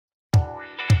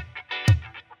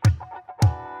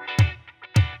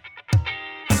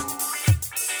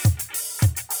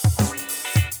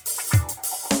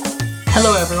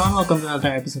Hello everyone, welcome to another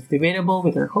episode of Debatable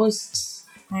with our hosts.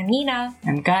 I'm Nina.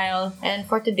 I'm Kyle. And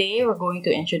for today, we're going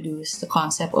to introduce the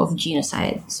concept of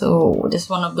genocide. So this is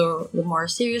one of the more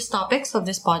serious topics of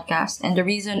this podcast. And the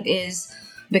reason is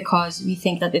because we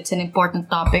think that it's an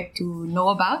important topic to know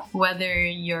about. Whether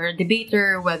you're a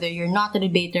debater, whether you're not a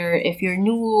debater, if you're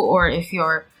new or if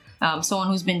you're someone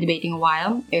who's been debating a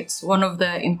while. It's one of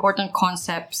the important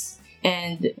concepts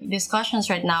and discussions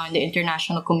right now in the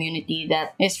international community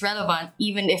that is relevant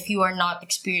even if you are not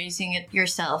experiencing it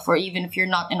yourself or even if you're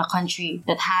not in a country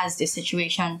that has this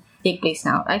situation take place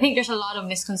now. I think there's a lot of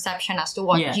misconception as to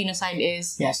what genocide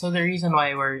is. Yeah, so the reason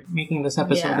why we're making this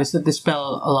episode is to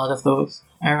dispel a lot of those.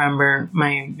 I remember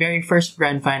my very first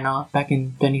grand final back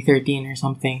in 2013 or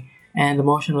something, and the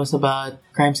motion was about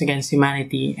crimes against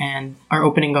humanity, and our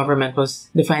opening government was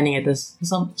defining it as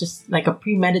just like a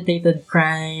premeditated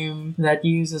crime that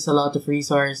uses a lot of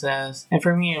resources. And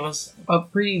for me, it was a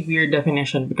pretty weird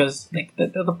definition because like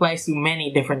that applies to many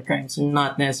different crimes,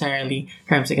 not necessarily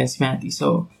crimes against humanity.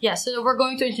 So we're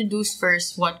going to introduce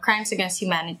first what crimes against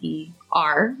humanity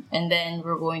are, and then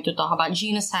we're going to talk about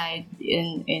genocide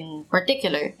in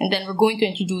particular, and then we're going to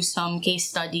introduce some case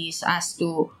studies as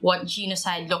to what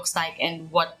genocide looks like and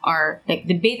what are like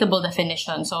debatable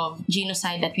definitions of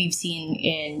genocide that we've seen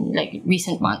in like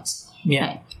recent months. Yeah.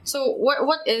 Right? So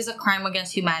what is a crime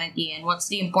against humanity and what's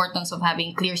the importance of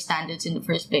having clear standards in the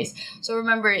first place? So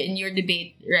remember in your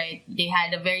debate, right, they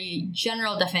had a very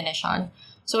general definition.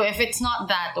 So if it's not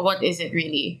that, what is it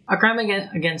really? A crime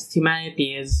against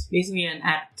humanity is basically an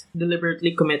act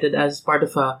deliberately committed as part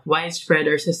of a widespread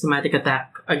or systematic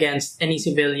attack against any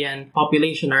civilian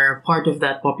population or part of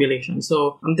that population.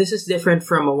 So this is different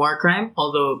from a war crime,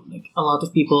 although like, a lot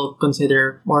of people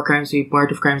consider war crimes to be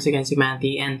part of crimes against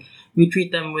humanity, and we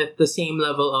treat them with the same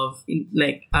level of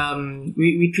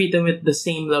we treat them with the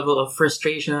same level of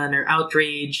frustration or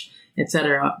outrage,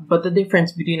 etc. But the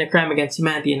difference between a crime against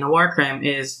humanity and a war crime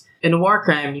is, in a war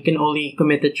crime, you can only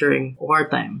commit it during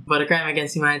wartime. But a crime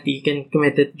against humanity, you can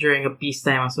commit it during a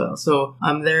peacetime as well. So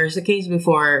there's a case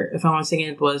before, if I'm not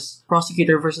mistaken, it was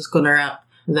Prosecutor versus Kunarak,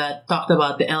 that talked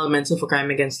about the elements of a crime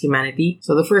against humanity.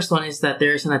 So the first one is that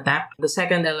there's an attack. The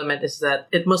second element is that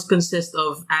it must consist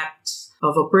of acts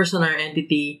of a person or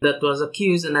entity that was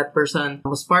accused and that person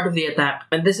was part of the attack.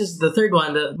 And this is the third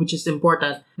one, which is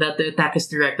important, that the attack is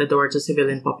directed towards a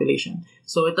civilian population.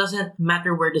 So it doesn't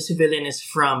matter where the civilian is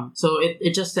from. So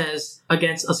it just says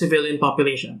against a civilian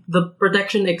population. The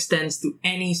protection extends to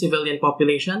any civilian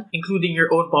population, including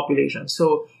your own population.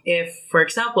 So if, for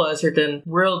example, a certain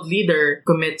world leader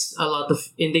commits a lot of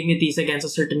indignities against a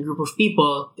certain group of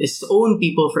people, his own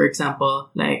people, for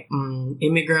example, like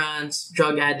immigrants,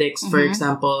 drug addicts, for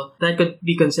example, that could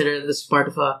be considered as part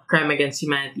of a crime against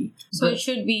humanity. So it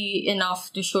should be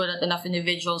enough to show that enough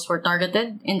individuals were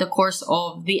targeted in the course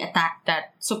of the attack that's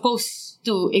supposed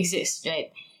to exist,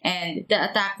 right? And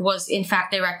the attack was in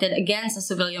fact directed against a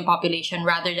civilian population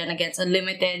rather than against a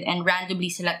limited and randomly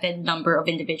selected number of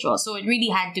individuals. So it really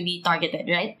had to be targeted,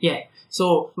 right? Yeah.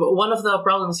 So one of the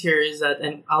problems here is that,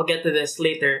 and I'll get to this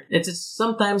later, it's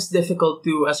sometimes difficult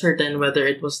to ascertain whether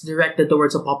it was directed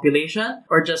towards a population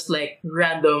or just like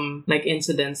random like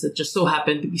incidents that just so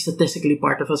happen to be statistically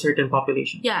part of a certain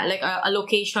population. Yeah, like a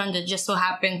location that just so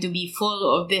happened to be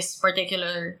full of this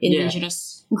particular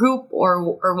indigenous group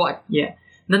or what. Yeah.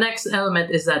 The next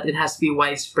element is that it has to be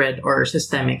widespread or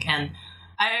systemic. And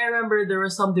I remember there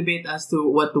was some debate as to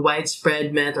what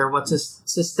widespread meant or what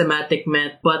systematic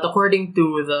meant. But according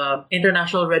to the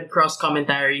International Red Cross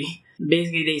commentary,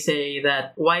 basically they say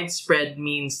that widespread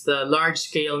means the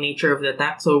large-scale nature of the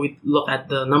attack. So we look at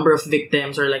the number of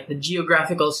victims or like the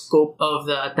geographical scope of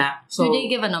the attack. So do they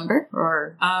give a number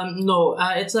or? No,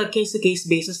 it's a case-to-case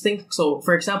basis thing. So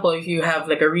for example, if you have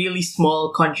like a really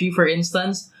small country, for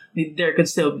instance, there could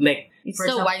still like it's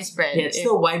still widespread. Yeah, it's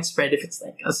still widespread if it's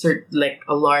like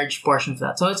a large portion of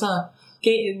that. So it's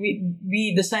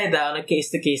we decide that on a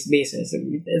case-to-case basis.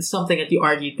 It's something that you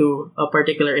argue to a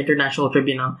particular international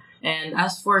tribunal. And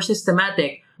as for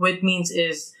systematic, what it means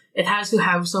is it has to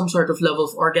have some sort of level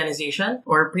of organization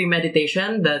or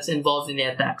premeditation that's involved in the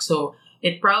attack. So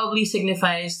it probably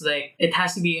signifies like it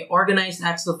has to be organized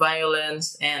acts of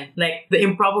violence and like the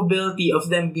improbability of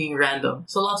them being random.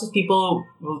 So lots of people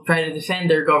will try to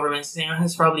defend their governments.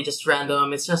 It's probably just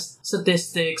random. It's just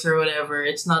statistics or whatever.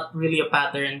 It's not really a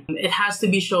pattern. It has to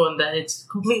be shown that it's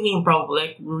completely improbable.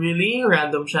 Like really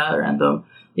random siya, random.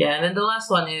 Yeah, and then the last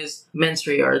one is mens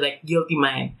rea or like guilty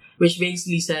mind, which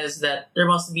basically says that there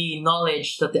must be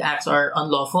knowledge that the acts are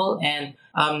unlawful and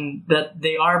that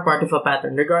they are part of a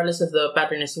pattern, regardless if the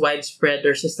pattern is widespread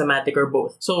or systematic or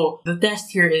both. So the test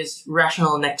here is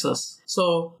rational nexus.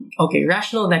 So, okay,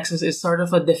 rational nexus is sort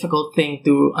of a difficult thing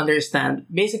to understand.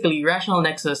 Basically, rational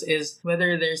nexus is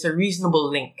whether there's a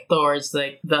reasonable link towards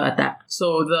like the attack.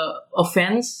 So the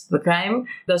offense, the crime,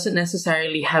 doesn't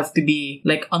necessarily have to be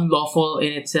like unlawful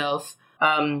in itself.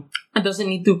 It doesn't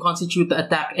need to constitute the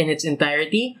attack in its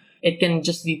entirety. It can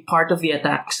just be part of the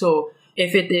attack. So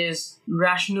if it is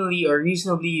rationally or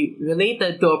reasonably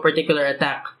related to a particular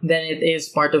attack, then it is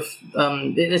part of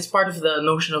it's part of the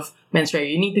notion of mens rea.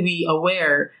 You need to be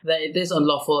aware that it is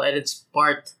unlawful and it's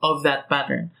part of that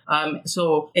pattern.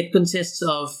 So it consists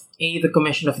of the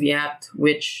commission of the act,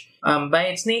 which by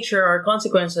its nature or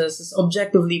consequences is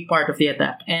objectively part of the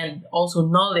attack, and also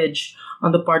knowledge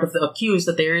on the part of the accused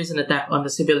that there is an attack on the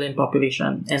civilian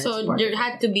population. And so there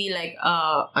had to be like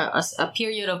a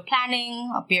period of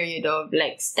planning, a period of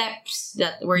like steps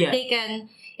that were taken.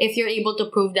 If you're able to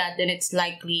prove that, then it's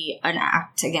likely an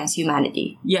act against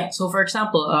humanity. Yeah. So, for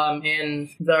example, in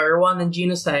the Rwandan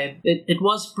genocide, it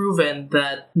was proven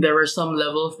that there was some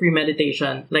level of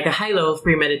premeditation, like a high level of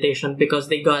premeditation, because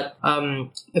they got,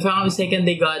 if I'm not mistaken,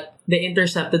 they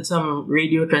intercepted some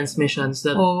radio transmissions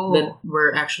that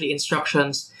were actually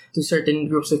instructions to certain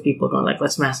groups of people going like,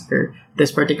 let's massacre this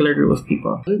particular group of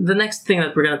people. The next thing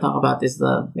that we're going to talk about is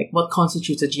what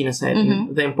constitutes a genocide,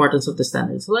 and the importance of the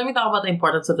standard. So let me talk about the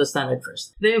importance of the standard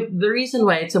first. The reason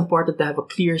why it's important to have a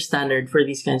clear standard for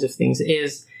these kinds of things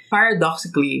is,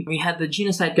 paradoxically, we had the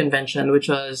Genocide Convention, which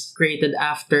was created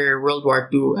after World War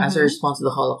II as a response to the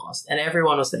Holocaust. And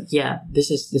everyone was like, yeah,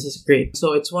 this is great.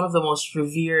 So it's one of the most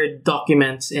revered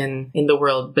documents in the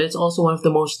world, but it's also one of the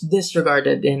most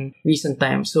disregarded in recent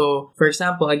times. So, for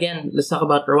example, again, let's talk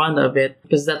about Rwanda a bit,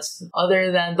 because that's, other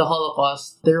than the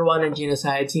Holocaust, the Rwandan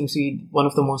genocide seems to be one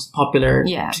of the most popular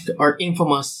or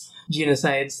infamous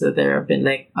genocides that there have been.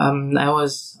 Like, I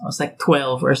was like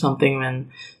 12 or something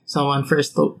when someone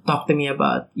first talked to me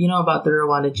about the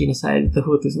Rwandan genocide, the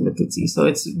Hutus and the Tutsis. So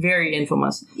it's very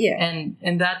infamous. Yeah. And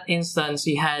in that instance,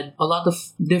 we had a lot of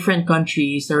different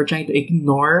countries that were trying to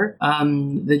ignore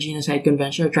the Genocide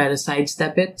Convention or try to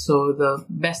sidestep it. So the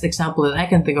best example that I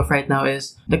can think of right now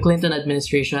is the Clinton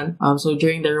administration. So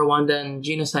during the Rwandan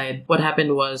genocide, what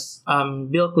happened was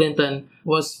Bill Clinton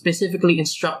was specifically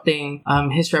instructing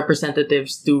his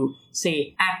representatives to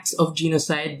say acts of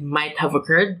genocide might have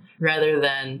occurred rather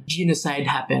than genocide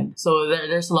happened. So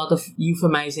there's a lot of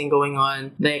euphemizing going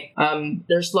on. Like,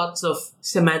 there's lots of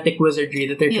semantic wizardry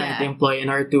that they're trying to employ in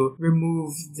order to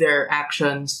remove their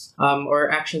actions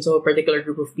or actions of a particular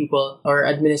group of people or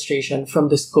administration from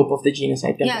the scope of the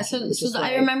Genocide Convention. Yeah, so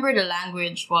I remember the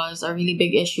language was a really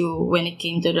big issue when it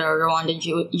came to the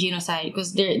Rwandan genocide,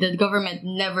 because the government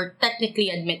never technically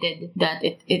admitted that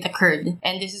it occurred.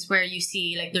 And this is where you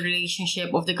see like the relationship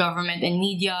of the government and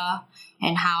media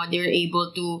and how they're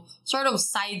able to sort of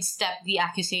sidestep the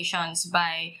accusations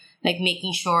by like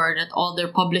making sure that all their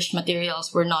published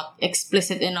materials were not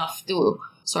explicit enough to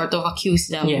sort of accuse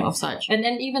them of such. And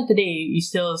even today, you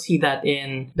still see that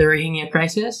in the Rohingya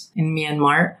crisis in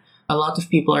Myanmar. A lot of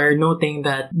people are noting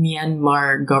that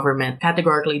Myanmar government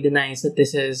categorically denies that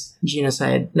this is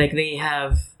genocide. Like, they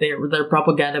have their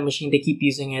propaganda machine, they keep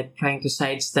using it, trying to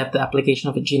sidestep the application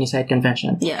of a genocide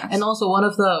convention. Yeah. And also one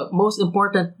of the most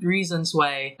important reasons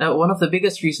why, one of the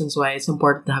biggest reasons why it's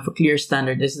important to have a clear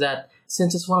standard is that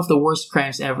since it's one of the worst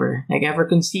crimes ever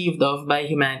conceived of by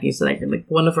humanity, it's like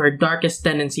one of our darkest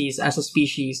tendencies as a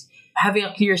species, having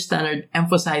a clear standard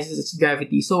emphasizes its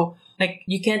gravity. So, like,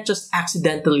 you can't just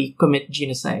accidentally commit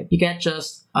genocide. You can't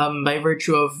just, by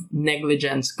virtue of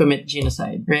negligence, commit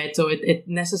genocide, right? So it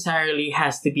necessarily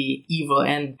has to be evil,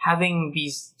 and having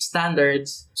these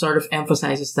standards sort of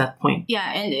emphasizes that point.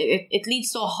 Yeah, and it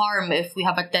leads to harm if we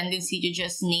have a tendency to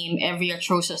just name every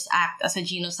atrocious act as a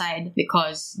genocide,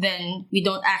 because then we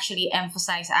don't actually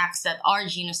emphasize acts that are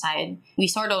genocide. We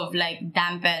sort of like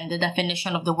dampen the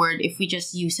definition of the word if we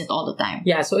just use it all the time.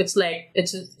 Yeah, so it's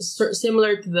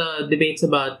similar to the debates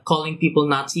about calling people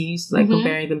Nazis, like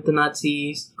comparing them to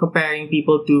Nazis, comparing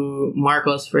people to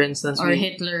Marcos, for instance. Or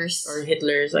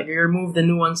Hitlers. Like, we remove the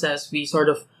nuances, we sort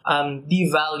of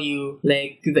devalue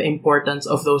like the importance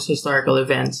of those historical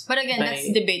events. But again,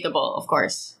 that's debatable, of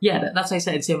course. Yeah, that's why I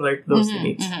said similar to those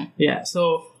debates. Yeah,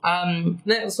 so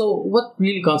what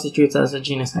really constitutes as a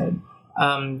genocide?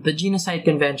 The Genocide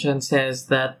Convention says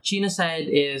that genocide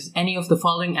is any of the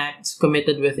following acts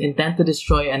committed with intent to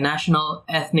destroy a national,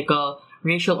 ethnical,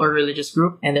 racial or religious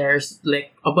group. And there's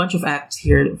like a bunch of acts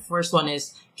here. The first one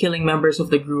is killing members of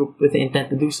the group with the intent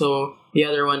to do so. The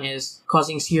other one is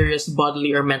causing serious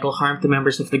bodily or mental harm to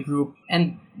members of the group.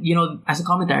 And, as a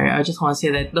commentary, I just want to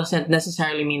say that it doesn't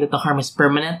necessarily mean that the harm is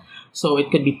permanent. So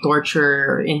it could be torture,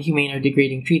 or inhumane or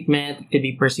degrading treatment. It could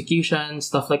be persecution,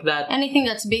 stuff like that. Anything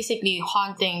that's basically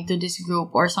haunting to this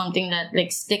group or something that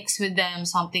like sticks with them,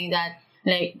 something that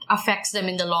like affects them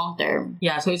in the long term.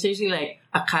 Yeah, so it's usually like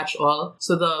a catch-all.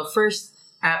 So the first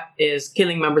act is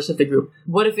killing members of the group.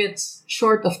 What if it's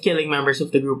short of killing members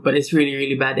of the group, but it's really,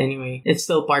 really bad anyway? It's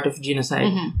still part of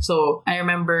genocide. So I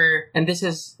remember, and this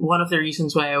is one of the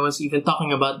reasons why I was even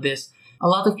talking about this, a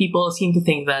lot of people seem to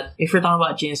think that if you're talking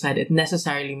about genocide, it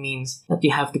necessarily means that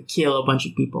you have to kill a bunch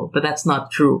of people. But that's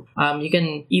not true. You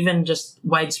can even just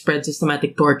widespread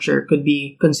systematic torture could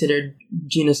be considered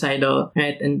genocidal,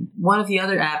 right? And one of the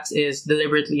other acts is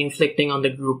deliberately inflicting on the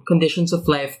group conditions of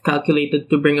life calculated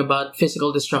to bring about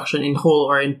physical destruction in whole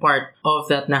or in part of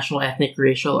that national, ethnic,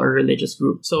 racial, or religious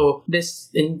group. So this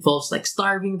involves like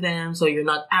starving them. So you're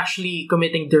not actually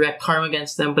committing direct harm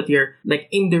against them, but you're like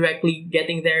indirectly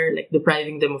getting there, like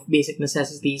depriving them of basic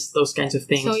necessities, those kinds of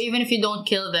things. So even if you don't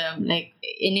kill them, like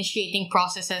initiating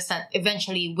processes that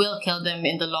eventually will kill them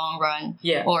in the long run,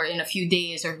 or in a few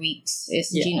days or weeks,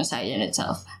 is genocide in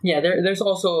itself. Yeah, there's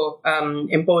also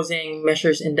imposing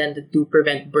measures intended to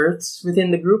prevent births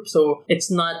within the group. So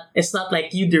it's not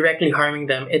like you directly harming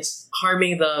them. It's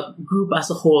harming the group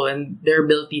as a whole and their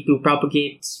ability to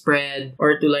propagate, spread,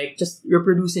 or to like just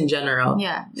reproduce in general.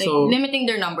 Yeah, like so, limiting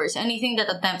their numbers. Anything that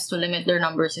attempts to limit their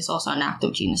numbers is also an act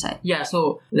of genocide. Yeah,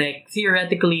 so like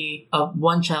theoretically, a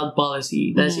one-child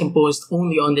policy that is imposed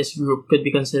only on this group could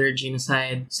be considered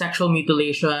genocide. Sexual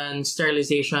mutilation,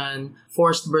 sterilization,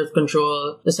 forced birth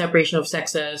control, the separation of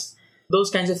sexes, those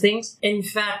kinds of things. In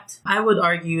fact, I would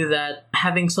argue that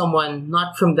having someone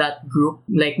not from that group,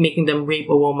 like making them rape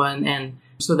a woman and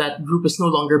so that group is no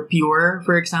longer pure,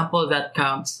 for example, that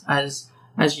counts as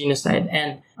genocide.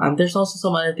 And there's also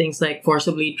some other things like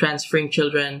forcibly transferring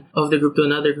children of the group to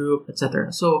another group,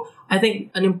 etc. So I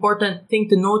think an important thing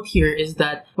to note here is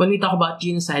that when we talk about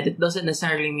genocide, it doesn't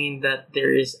necessarily mean that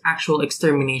there is actual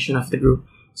extermination of the group.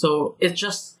 So it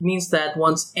just means that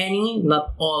once any,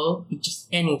 not all,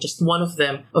 just one of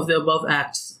them, of the above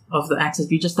acts, of the acts that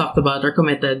we just talked about are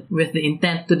committed with the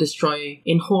intent to destroy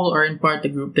in whole or in part the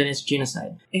group, then it's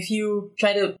genocide. If you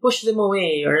try to push them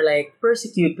away or like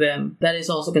persecute them, that is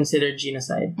also considered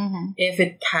genocide. If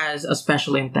it has a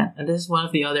special intent. And this is one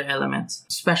of the other elements.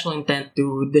 Special intent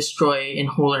to destroy in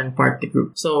whole or in part the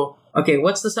group. So okay,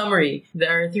 what's the summary?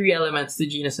 There are 3 elements to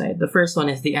genocide. The first one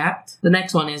is the act. The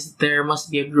next one is there must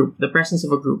be a group, the presence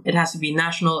of a group. It has to be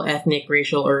national, ethnic,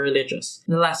 racial, or religious.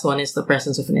 And the last one is the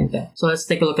presence of an intent. So let's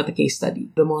take a look at the case study.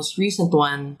 The most recent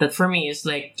one that for me is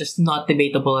like just not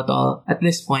debatable at all at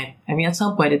this point. I mean, at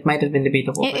some point it might have been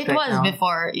debatable. It right was now,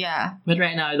 before, yeah. But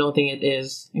right now I don't think it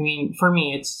is. I mean, for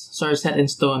me it's sort of set in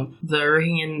stone. The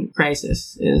Rohingya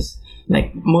crisis is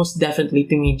like most definitely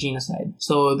to me genocide.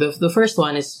 So the first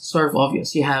one is sort of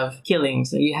obvious. You have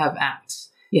killings, you have acts.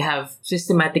 You have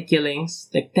systematic killings,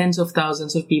 like tens of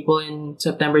thousands of people in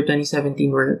September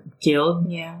 2017 were killed.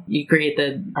 Yeah. You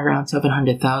created around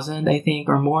 700,000, I think,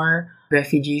 or more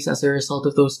refugees as a result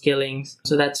of those killings.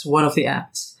 So that's one of the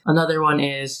acts. Another one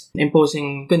is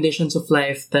imposing conditions of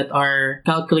life that are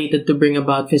calculated to bring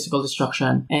about physical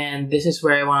destruction. And this is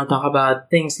where I want to talk about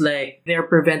things like they're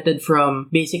prevented from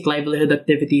basic livelihood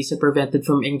activities, they're prevented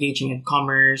from engaging in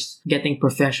commerce, getting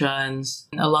professions.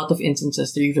 In a lot of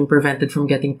instances, they're even prevented from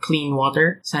getting clean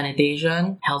water,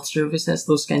 sanitation, health services,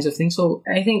 those kinds of things. So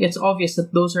I think it's obvious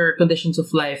that those are conditions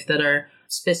of life that are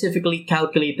specifically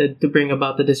calculated to bring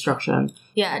about the destruction.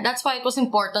 Yeah, that's why it was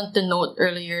important to note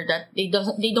earlier that they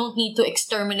don't need to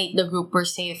exterminate the group per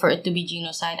se for it to be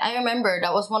genocide. I remember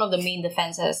that was one of the main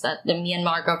defenses that the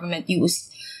Myanmar government used.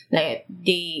 Like,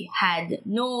 they had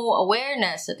no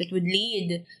awareness that it would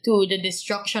lead to the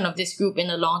destruction of this group in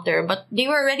the long term, but they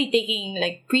were already taking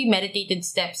like premeditated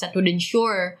steps that would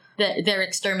ensure their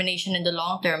extermination in the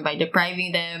long term by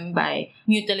depriving them, by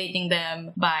mutilating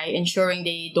them, by ensuring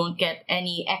they don't get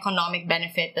any economic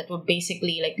benefit that would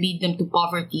basically like lead them to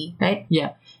poverty, right?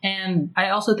 Yeah. And I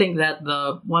also think that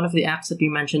one of the acts that we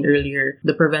mentioned earlier,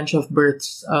 the prevention of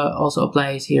births, also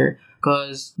applies here.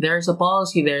 Because there's a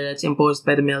policy there that's imposed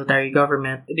by the military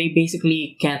government. They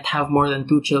basically can't have more than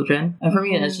 2 children. And for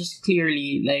me, that's just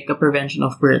clearly like a prevention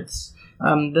of births.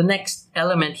 The next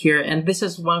element here, and this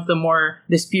is one of the more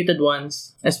disputed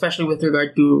ones, especially with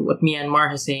regard to what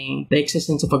Myanmar is saying, the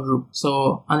existence of a group.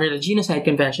 So under the Genocide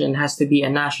Convention, it has to be a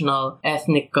national,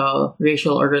 ethnical,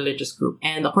 racial, or religious group.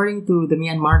 And according to the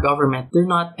Myanmar government, they're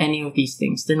not any of these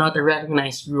things. They're not a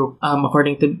recognized group,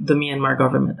 according to the Myanmar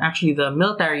government. Actually, the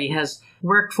military has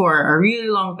worked for a really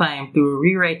long time to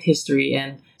rewrite history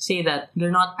and say that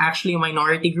they're not actually a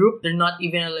minority group. They're not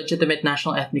even a legitimate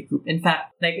national ethnic group. In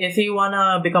fact, like if you want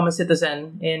to become a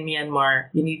citizen in Myanmar,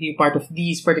 you need to be part of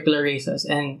these particular races.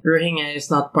 And Rohingya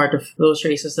is not part of those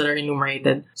races that are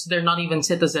enumerated. So they're not even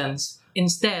citizens.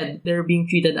 Instead, they're being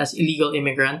treated as illegal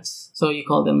immigrants. So you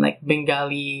call them like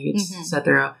Bengali,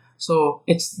 etc. So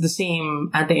it's the same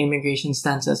anti-immigration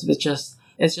stances,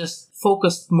 it's just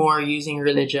focused more using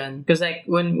religion. Because like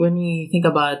when we think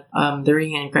about the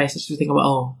Rohingya crisis, we think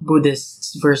about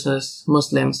Buddhists versus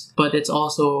Muslims, but it's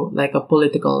also like a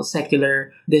political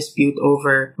secular dispute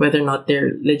over whether or not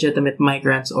they're legitimate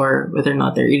migrants or whether or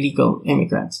not they're illegal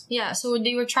immigrants. Yeah, so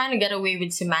they were trying to get away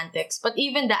with semantics, but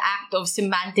even the act of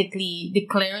semantically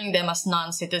declaring them as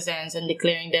non-citizens and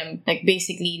declaring them like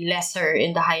basically lesser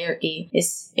in the hierarchy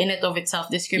is in and of itself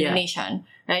discrimination.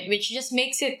 Right, which just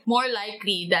makes it more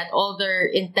likely that all their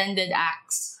intended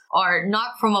acts are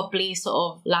not from a place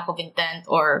of lack of intent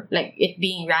or like it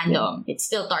being random. It's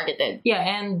still targeted. Yeah,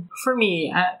 and for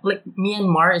me, like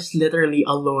Myanmar is literally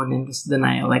alone in this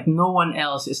denial. Like no one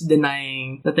else is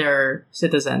denying that they're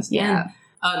citizens. Yeah.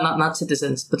 And not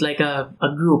citizens, but like a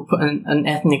group, an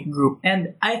ethnic group.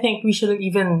 And I think we shouldn't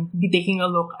even be taking a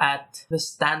look at the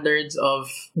standards of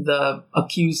the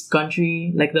accused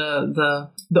country, like the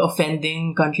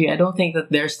offending country. I don't think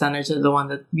that their standards are the one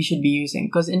that we should be using.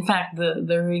 Because in fact, the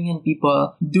Rohingyan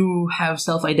people do have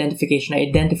self-identification,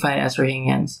 identify as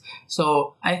Rohingyans.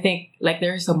 So I think like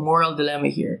there's a moral dilemma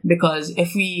here. Because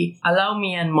if we allow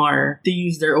Myanmar to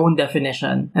use their own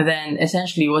definition, then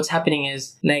essentially what's happening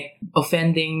is like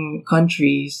offending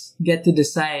countries get to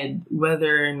decide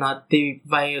whether or not they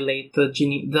violate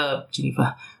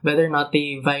whether or not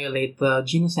they violate the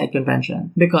Genocide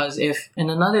Convention. Because if in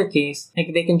another case,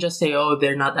 like they can just say, oh,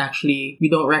 they're not actually, we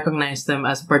don't recognize them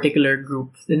as a particular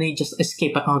group, then they just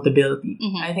escape accountability.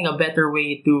 I think a better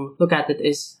way to look at it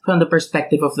is from the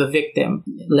perspective of the victim.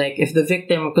 Like if the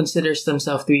victim considers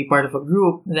themselves to be part of a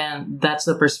group, then that's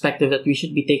the perspective that we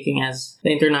should be taking as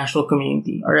the international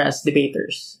community or as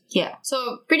debaters. Yeah,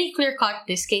 so pretty clear-cut,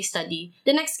 this case study.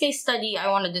 The next case study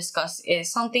I want to discuss is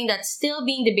something that's still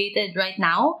being debated right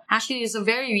now. Actually, it's a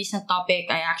very recent topic.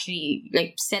 I actually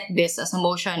set this as a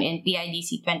motion in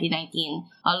PIDC 2019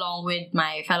 along with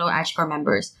my fellow AGCOR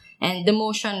members. And the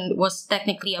motion was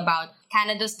technically about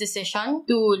Canada's decision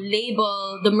to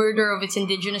label the murder of its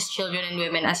Indigenous children and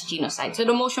women as genocide. So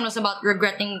the motion was about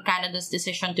regretting Canada's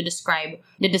decision to describe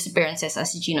the disappearances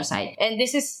as genocide. And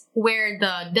this is where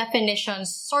the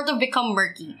definitions sort of become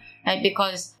murky, right?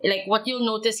 Because what you'll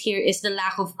notice here is the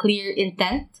lack of clear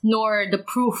intent, nor the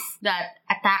proof that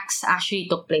attacks actually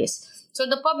took place. So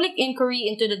the public inquiry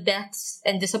into the deaths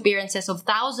and disappearances of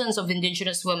thousands of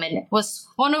Indigenous women was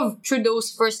one of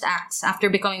Trudeau's first acts after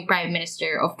becoming Prime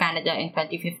Minister of Canada in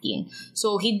 2015.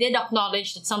 So he did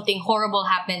acknowledge that something horrible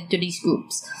happened to these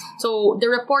groups. So the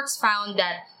reports found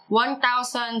that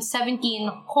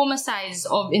 1,017 homicides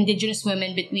of Indigenous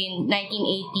women between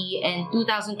 1980 and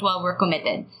 2012 were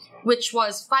committed, which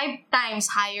was 5 times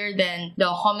higher than the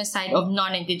homicide of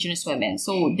non-Indigenous women.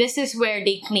 So this is where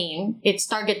they claim it's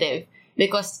targeted,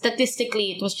 because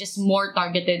statistically it was just more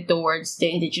targeted towards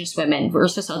the Indigenous women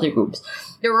versus other groups.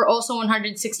 There were also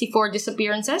 164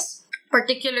 disappearances,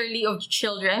 particularly of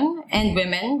children and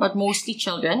women, but mostly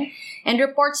children. And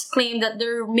reports claim that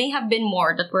there may have been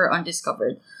more that were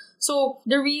undiscovered. So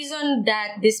the reason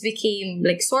that this became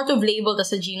sort of labeled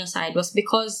as a genocide was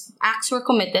because acts were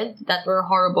committed that were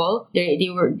horrible.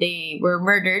 They were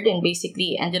murdered and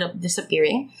basically ended up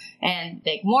disappearing. And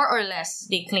more or less,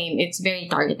 they claim it's very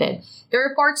targeted. The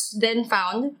reports then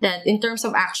found that in terms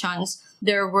of actions,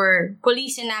 there were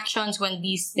police inactions when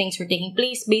these things were taking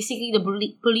place. Basically,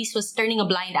 the police was turning a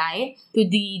blind eye to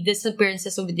the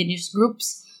disappearances of indigenous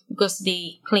groups, because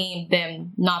they claimed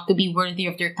them not to be worthy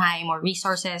of their time or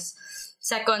resources.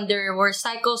 Second, there were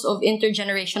cycles of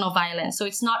intergenerational violence. So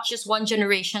it's not just one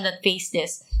generation that faced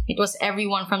this. It was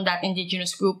everyone from that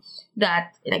indigenous group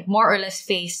that more or less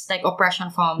faced oppression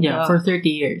from for 30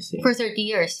 years. For 30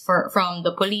 years from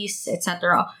the police,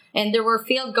 etc. And there were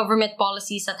failed government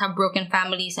policies that have broken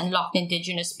families and locked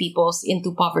indigenous peoples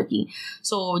into poverty.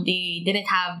 So they didn't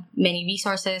have many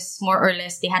resources, more or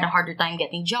less. They had a harder time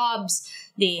getting jobs.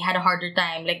 they had a harder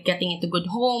time like getting into good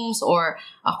homes or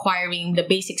acquiring the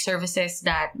basic services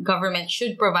that government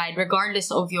should provide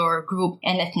regardless of your group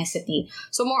and ethnicity.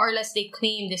 So more or less they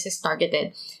claim this is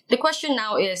targeted. The question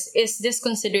now is this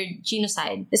considered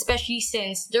genocide? Especially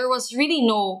since there was really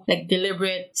no like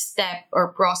deliberate step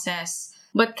or process,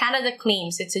 but Canada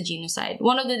claims it's a genocide.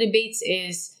 One of the debates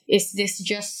is this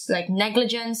just like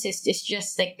negligence? Is this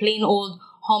just like plain old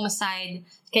homicide?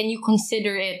 Can you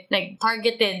consider it like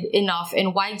targeted enough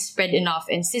and widespread enough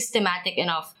and systematic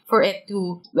enough for it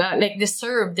to like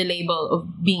deserve the label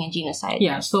of being a genocide?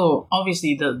 Yeah, so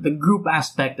obviously the group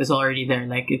aspect is already there.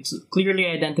 Like it's clearly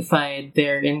identified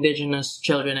they're indigenous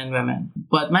children and women.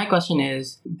 But my question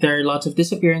is, there are lots of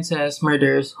disappearances,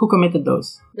 murders. Who committed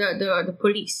those? The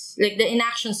police, like the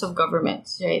inactions of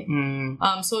governments, right?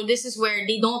 So this is where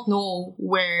they don't know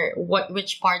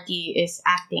which party is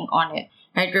acting on it.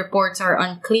 Right, reports are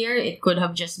unclear. It could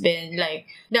have just been like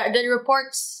the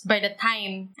reports by the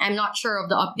time, I'm not sure of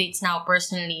the updates now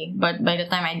personally, but by the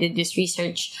time I did this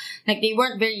research, like they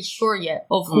weren't very sure yet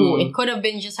of who. It could have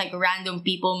been just like random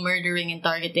people murdering and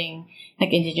targeting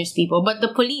like indigenous people, but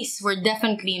the police were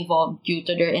definitely involved due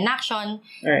to their inaction.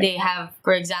 Right. They have,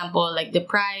 for example, like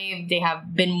deprived, they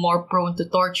have been more prone to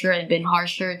torture and been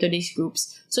harsher to these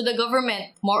groups. So the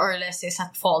government more or less is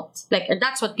at fault. Like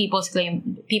that's what people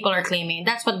are claiming.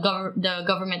 That's what the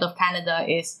government of Canada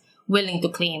is willing to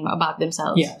claim about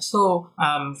themselves. Yeah, so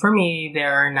for me,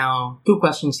 there are now two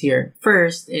questions here.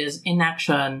 First, is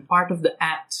inaction part of the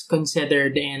acts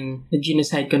considered in the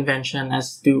Genocide Convention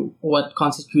as to what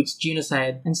constitutes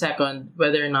genocide? And second,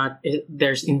 whether or not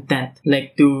there's intent,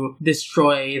 like to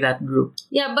destroy that group.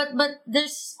 Yeah, but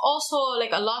there's also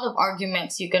like a lot of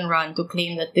arguments you can run to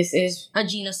claim that this is a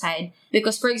genocide.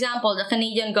 Because, for example, the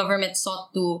Canadian government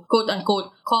sought to,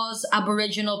 quote-unquote, cause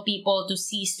Aboriginal people to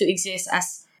cease to exist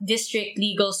as district,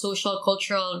 legal, social,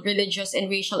 cultural, religious, and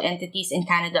racial entities in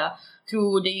Canada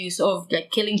through the use of like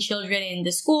killing children in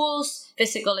the schools,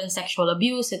 physical and sexual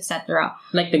abuse, etc.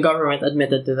 Like the government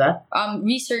admitted to that?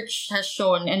 Research has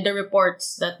shown, and the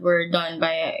reports that were done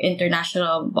by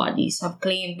international bodies have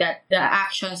claimed that the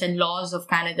actions and laws of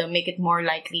Canada make it more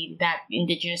likely that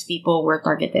Indigenous people were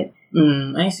targeted.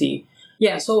 I see.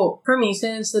 Yeah, so for me,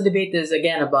 since the debate is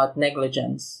again about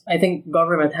negligence, I think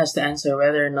government has to answer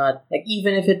whether or not, like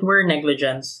even if it were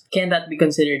negligence, can that be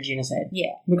considered genocide?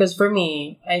 Yeah. Because for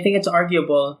me, I think it's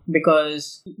arguable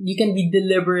because you can be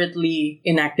deliberately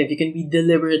inactive, you can be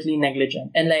deliberately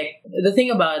negligent. And like, the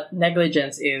thing about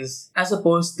negligence is, as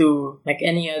opposed to like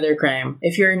any other crime,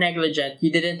 if you're negligent,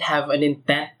 you didn't have an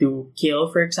intent to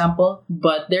kill, for example,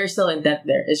 but there's still intent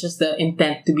there. It's just the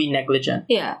intent to be negligent.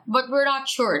 Yeah, but we're not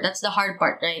sure. That's the hard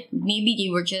part, right? Maybe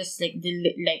you were just like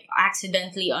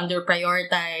accidentally under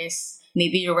prioritized.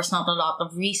 Maybe there was not a lot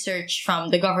of research from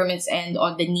the government's end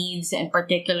on the needs and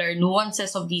particular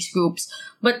nuances of these groups.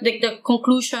 But the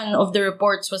conclusion of the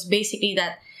reports was basically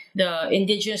that the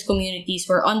indigenous communities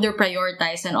were under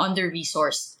prioritized and under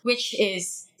resourced, which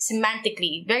is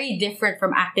semantically very different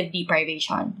from active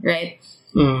deprivation, right?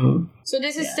 So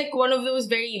this is like one of those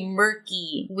very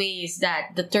murky ways that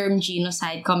the term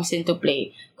genocide comes into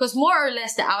play. Because more or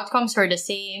less the outcomes were the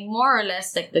same. More or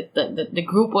less like the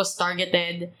group was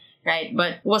targeted, right?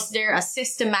 But was there a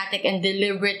systematic and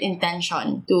deliberate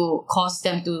intention to cause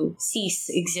them to cease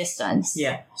existence?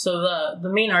 Yeah. So the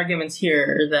main arguments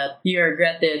here are that we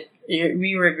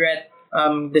regret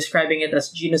describing it as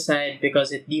genocide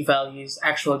because it devalues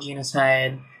actual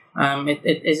genocide.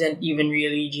 It isn't even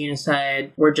really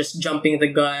genocide. We're just jumping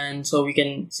the gun so we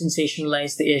can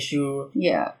sensationalize the issue.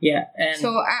 Yeah. Yeah. And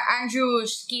so Andrew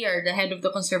Scheer, the head of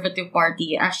the Conservative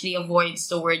Party, actually avoids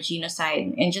the word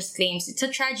genocide and just claims it's a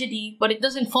tragedy, but it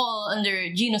doesn't fall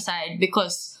under genocide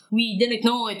because we didn't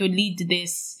know it would lead to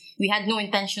this. We had no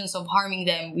intentions of harming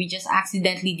them. We just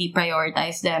accidentally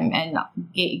deprioritized them and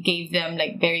gave them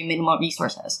like very minimal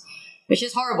resources. Which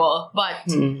is horrible,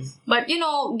 but you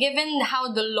know, given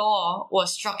how the law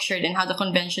was structured and how the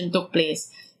convention took place,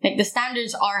 like the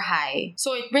standards are high.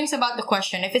 So it brings about the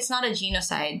question, if it's not a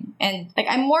genocide, and like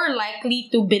I'm more likely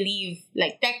to believe,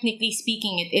 like technically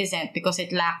speaking, it isn't because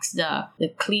it lacks the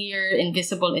clear and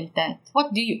visible intent.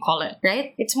 What do you call it,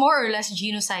 right? It's more or less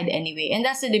genocide anyway. And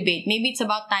that's the debate. Maybe it's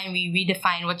about time we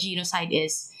redefine what genocide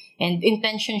is. And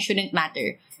intention shouldn't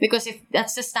matter. Because if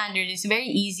that's the standard, it's very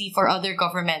easy for other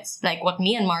governments, like what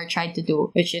Myanmar tried to do,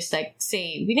 which is like,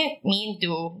 say, we didn't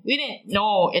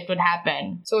know it would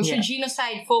happen. So should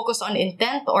genocide focus on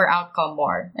intent or outcome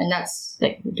more? And that's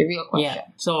like the real question. Yeah.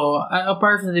 So a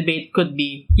part of the debate could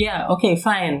be, okay,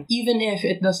 fine. Even if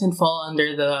it doesn't fall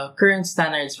under the current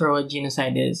standards for what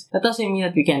genocide is, that doesn't mean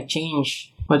that we can't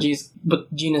change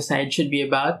what genocide should be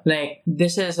about. Like,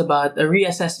 this is about a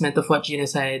reassessment of what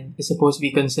genocide is supposed to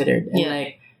be considered. And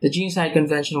like, the Genocide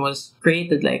Convention was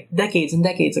created like decades and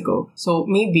decades ago. So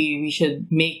maybe we should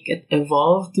make it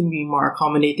evolve to be more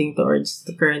accommodating towards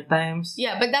the current times.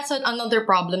 Yeah, but that's another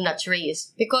problem that's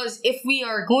raised. Because if we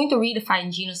are going to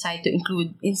redefine genocide to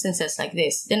include instances like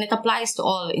this, then it applies to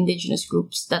all indigenous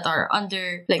groups that are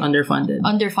underfunded,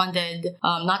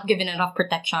 not given enough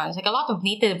protections. Like a lot of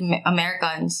Native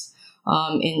Americans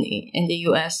in the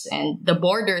US and the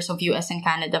borders of US and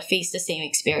Canada face the same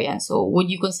experience. So would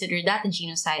you consider that a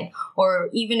genocide? Or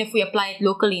even if we apply it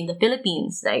locally in the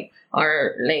Philippines,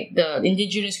 the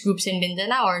indigenous groups in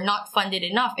Mindanao are not funded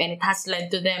enough and it has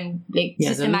led to them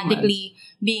systematically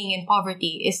being in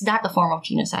poverty. Is that a form of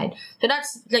genocide? So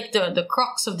that's like the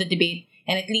crux of the debate,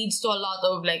 and it leads to a lot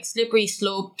of like slippery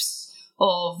slopes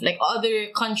of like other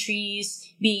countries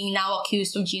being now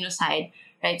accused of genocide.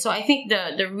 Right, so I think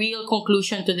the real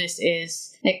conclusion to this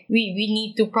is like we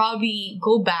need to probably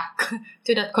go back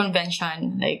to that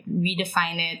convention, like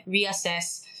redefine it,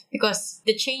 reassess, because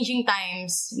the changing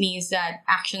times means that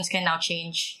actions can now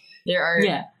change. There are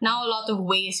now a lot of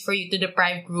ways for you to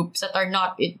deprive groups that are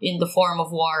not in the form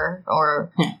of war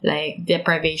or like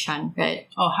deprivation, right?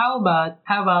 Oh, how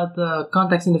about the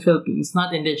context in the Philippines,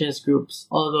 not indigenous groups?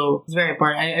 Although it's very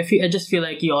important. I just feel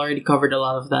like you already covered a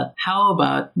lot of that. How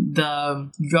about the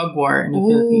drug war in the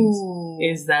Philippines?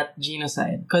 Is that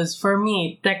genocide? Because for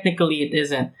me, technically it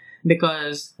isn't.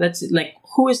 Because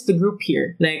who is the group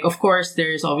here? Like, of course,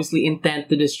 there's obviously intent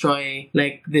to destroy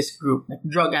like this group, like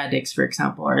drug addicts, for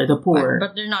example, or the poor.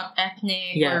 But they're not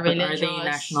ethnic or But religious. are they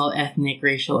national, ethnic,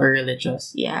 racial, or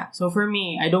religious? Yeah. So for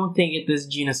me, I don't think it is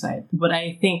genocide. What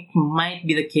I think might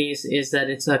be the case is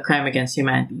that it's a crime against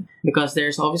humanity, because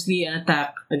there's obviously an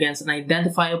attack against an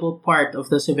identifiable part of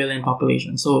the civilian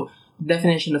population. So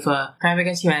definition of a crime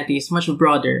against humanity is much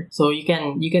broader. So you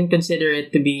can consider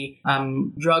it to be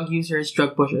drug users,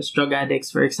 drug pushers, drug addicts,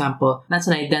 for example. That's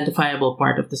an identifiable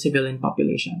part of the civilian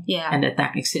population. Yeah. And the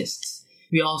attack exists.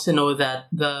 We also know that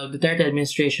the Duterte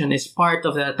administration is part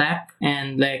of the attack,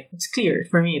 and like it's clear.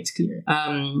 For me, it's clear.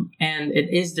 And it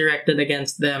is directed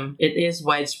against them. It is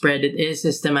widespread. It is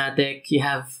systematic. You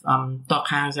have talk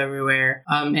hangs everywhere.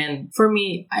 And for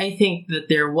me, I think that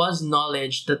there was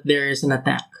knowledge that there is an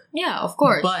attack. Yeah, of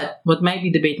course. But what might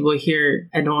be debatable here,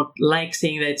 I don't like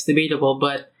saying that it's debatable,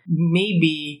 but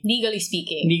maybe legally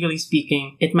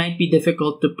speaking, it might be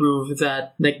difficult to prove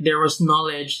that like there was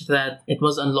knowledge that it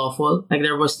was unlawful. Like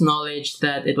there was knowledge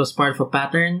that it was part of a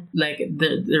pattern. Like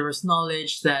there was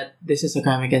knowledge that this is a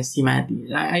crime against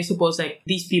humanity. I suppose like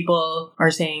these people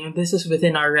are saying this is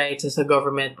within our rights as a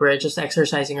government. We're just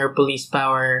exercising our police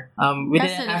power. We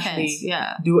That's didn't the actually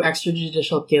defense, do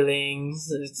extrajudicial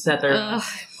killings, etc.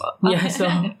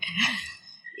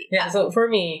 So for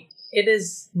me, it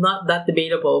is not that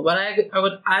debatable. What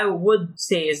I would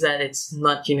say is that it's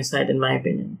not genocide in my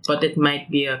opinion, but it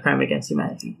might be a crime against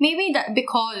humanity. Maybe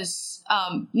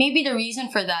the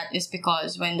reason for that is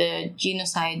because when the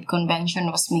Genocide Convention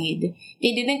was made,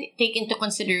 they didn't take into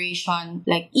consideration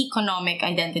like economic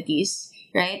identities.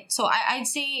 Right? So I'd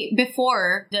say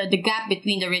before, the gap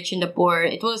between the rich and the poor,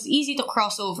 it was easy to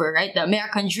cross over, right? The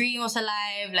American dream was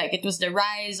alive, like it was the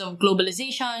rise of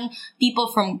globalization.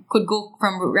 People could go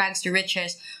from rags to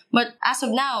riches. But as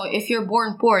of now, if you're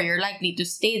born poor, you're likely to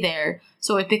stay there.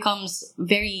 So it becomes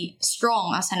very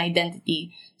strong as an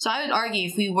identity. So I would argue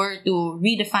if we were to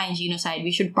redefine genocide,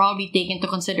 we should probably take into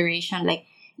consideration like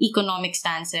economic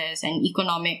stances and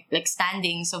economic like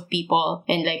standings of people,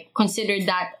 and like consider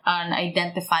that an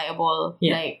identifiable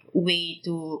like way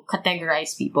to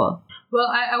categorize people. Well,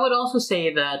 I would also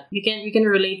say that we can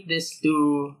relate this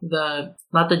to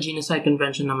not the Genocide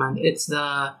Convention naman. It's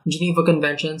the Geneva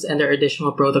Conventions and their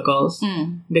additional protocols.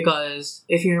 Because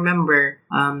if you remember,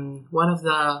 one of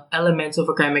the elements of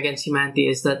a crime against humanity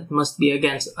is that it must be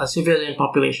against a civilian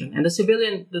population. And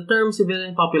the term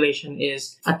civilian population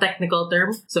is a technical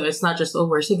term. So it's not just,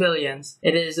 we're civilians.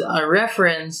 It is a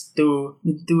reference to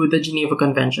the Geneva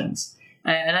Conventions.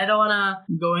 And I don't want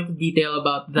to go into detail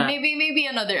about that. Maybe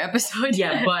another episode.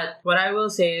 Yeah, but what I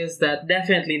will say is that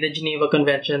definitely the Geneva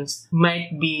Conventions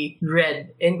might be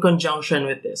read in conjunction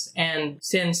with this. And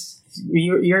since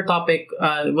your topic,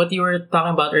 what you were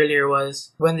talking about earlier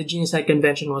was when the Genocide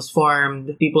Convention was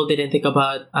formed, people didn't think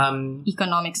about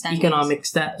Economic standings.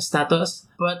 status.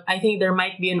 But I think there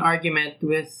might be an argument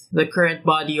with the current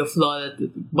body of law,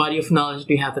 body of knowledge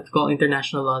we have that we call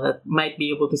international law, that might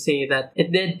be able to say that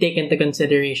it did take into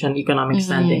consideration economic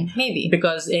standing. Maybe.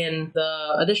 Because in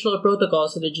the additional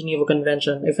protocols of the Geneva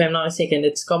Convention, if I'm not mistaken,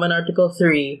 it's Common Article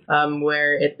 3,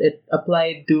 where it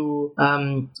applied to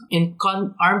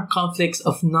armed conflicts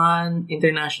of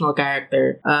non-international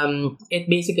character. It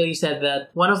basically said that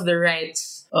one of the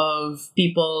rights of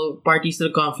parties to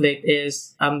the conflict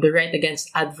is the right against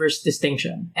adverse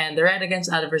distinction. And the right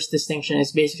against adverse distinction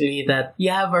is basically that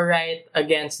you have a right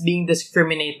against being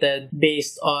discriminated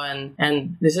based on,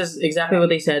 and this is exactly what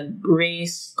they said,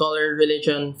 race, color,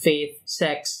 religion, faith,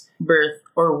 sex, birth,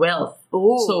 or wealth.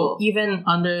 Ooh. So even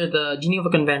under the Geneva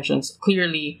Conventions,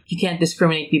 clearly you can't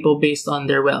discriminate people based on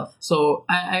their wealth. So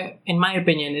I in my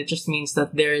opinion, it just means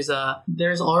that there's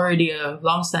already a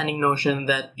long-standing notion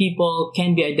that people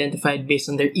can be identified based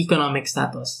on their economic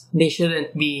status. They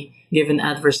shouldn't be given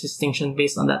adverse distinction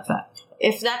based on that fact.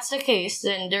 If that's the case,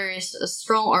 then there is a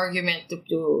strong argument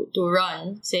to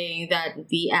run saying that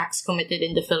the acts committed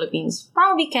in the Philippines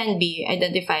probably can be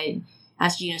identified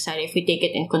as genocide if we take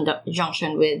it in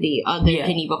conjunction with the other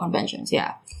Geneva Conventions.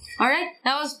 Yeah. All right.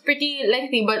 That was pretty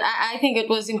lengthy, but I think it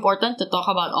was important to talk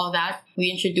about all that.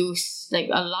 We introduced like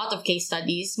a lot of case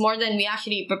studies, more than we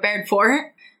actually prepared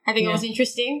for. I think it was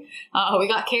interesting. We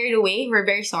got carried away. We're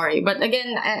very sorry. But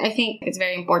again, I think it's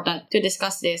very important to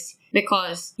discuss this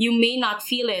because you may not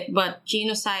feel it, but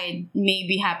genocide may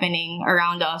be happening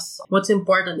around us. What's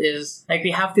important is like we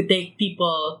have to take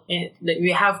people,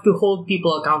 we have to hold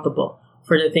people accountable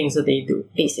for the things that they do.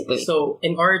 Basically. So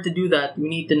in order to do that, we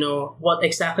need to know what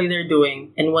exactly they're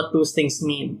doing and what those things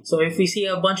mean. So if we see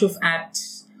a bunch of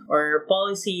acts or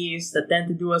policies that tend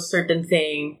to do a certain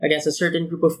thing against a certain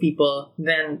group of people,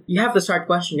 then you have to start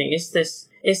questioning, is this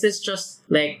just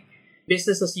like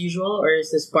business as usual, or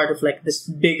is this part of like this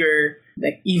bigger,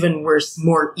 like even worse,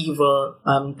 more evil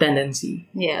tendency?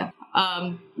 Yeah.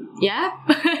 Yeah.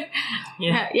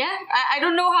 I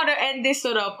don't know how to end this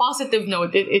on a positive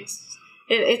note.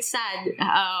 It's sad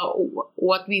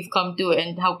what we've come to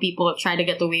and how people try to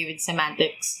get away with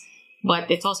semantics.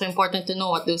 But it's also important to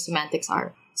know what those semantics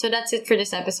are. So that's it for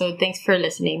this episode. Thanks for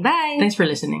listening. Bye. Thanks for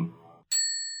listening.